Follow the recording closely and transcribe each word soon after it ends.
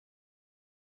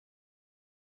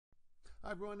Hi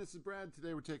everyone, this is Brad.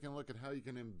 Today we're taking a look at how you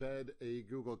can embed a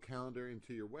Google Calendar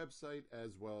into your website,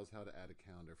 as well as how to add a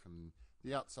calendar from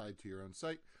the outside to your own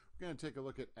site. We're going to take a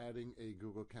look at adding a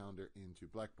Google Calendar into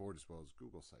Blackboard as well as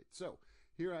Google Site. So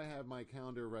here I have my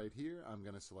calendar right here. I'm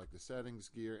going to select the settings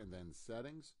gear and then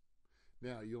settings.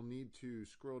 Now you'll need to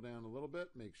scroll down a little bit,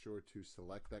 make sure to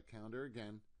select that calendar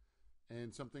again.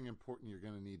 And something important you're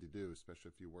going to need to do,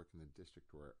 especially if you work in the district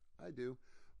where I do,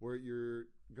 where you're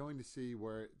going to see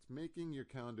where it's making your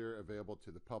calendar available to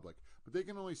the public, but they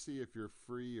can only see if you're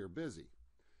free or busy.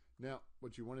 Now,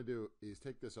 what you want to do is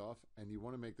take this off, and you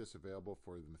want to make this available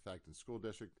for the Methacton School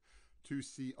District to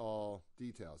see all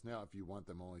details. Now, if you want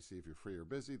them only see if you're free or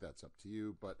busy, that's up to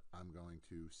you, but I'm going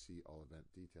to see all event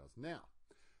details. Now,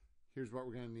 here's what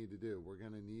we're going to need to do. We're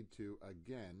going to need to,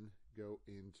 again, go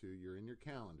into, you're in your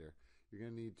calendar. You're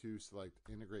going to need to select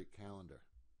Integrate Calendar.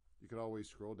 You could always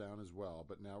scroll down as well,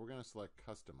 but now we're going to select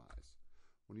Customize.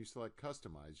 When you select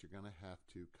Customize, you're going to have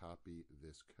to copy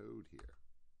this code here.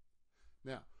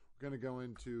 Now, we're going to go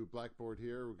into Blackboard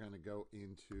here. We're going to go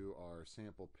into our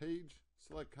sample page,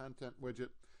 select Content Widget,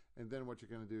 and then what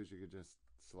you're going to do is you can just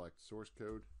select Source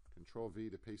Code, Control V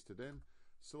to paste it in,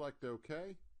 select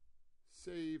OK,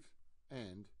 save,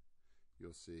 and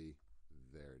you'll see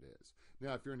there it is.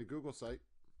 Now, if you're in a Google site,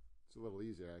 it's a little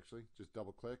easier actually. Just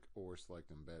double click or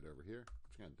select Embed over here. I'm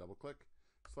just going to double click,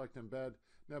 select Embed.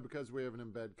 Now, because we have an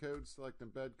embed code, select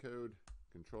Embed code,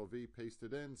 Control V, paste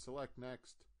it in, select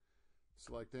Next,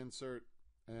 select Insert,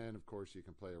 and of course you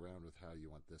can play around with how you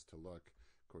want this to look.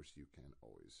 Of course, you can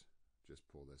always just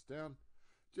pull this down.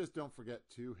 Just don't forget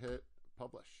to hit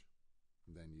Publish.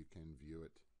 Then you can view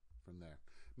it from there.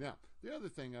 Now, the other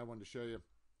thing I wanted to show you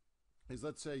is,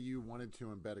 let's say you wanted to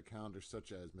embed a calendar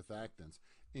such as Methacton's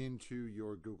into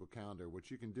your Google Calendar. What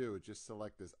you can do is just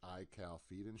select this iCal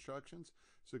feed instructions.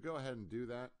 So go ahead and do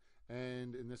that.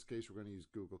 And in this case, we're going to use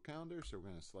Google Calendar. So we're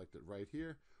going to select it right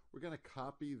here. We're going to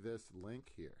copy this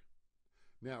link here.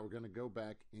 Now we're going to go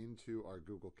back into our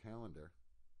Google Calendar.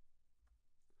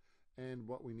 And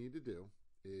what we need to do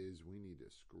is we need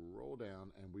to scroll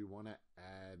down and we want to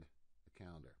add a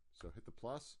calendar. So hit the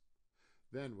plus.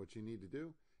 Then what you need to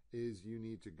do is you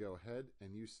need to go ahead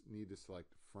and you need to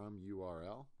select from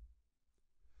URL.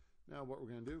 Now what we're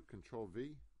going to do, Control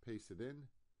V, paste it in,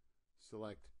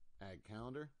 select Add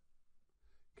Calendar.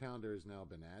 Calendar has now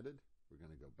been added. We're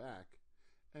going to go back,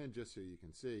 and just so you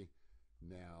can see,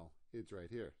 now it's right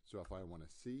here. So if I want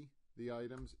to see the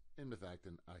items in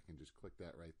Methacton, I can just click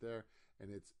that right there,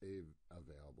 and it's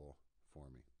available for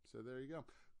me. So there you go.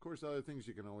 Of course, other things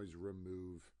you can always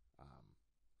remove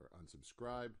or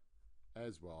unsubscribe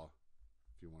as well.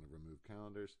 If you want to remove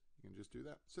calendars, you can just do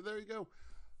that. So there you go.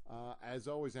 As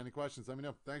always, any questions, let me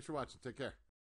know. Thanks for watching. Take care.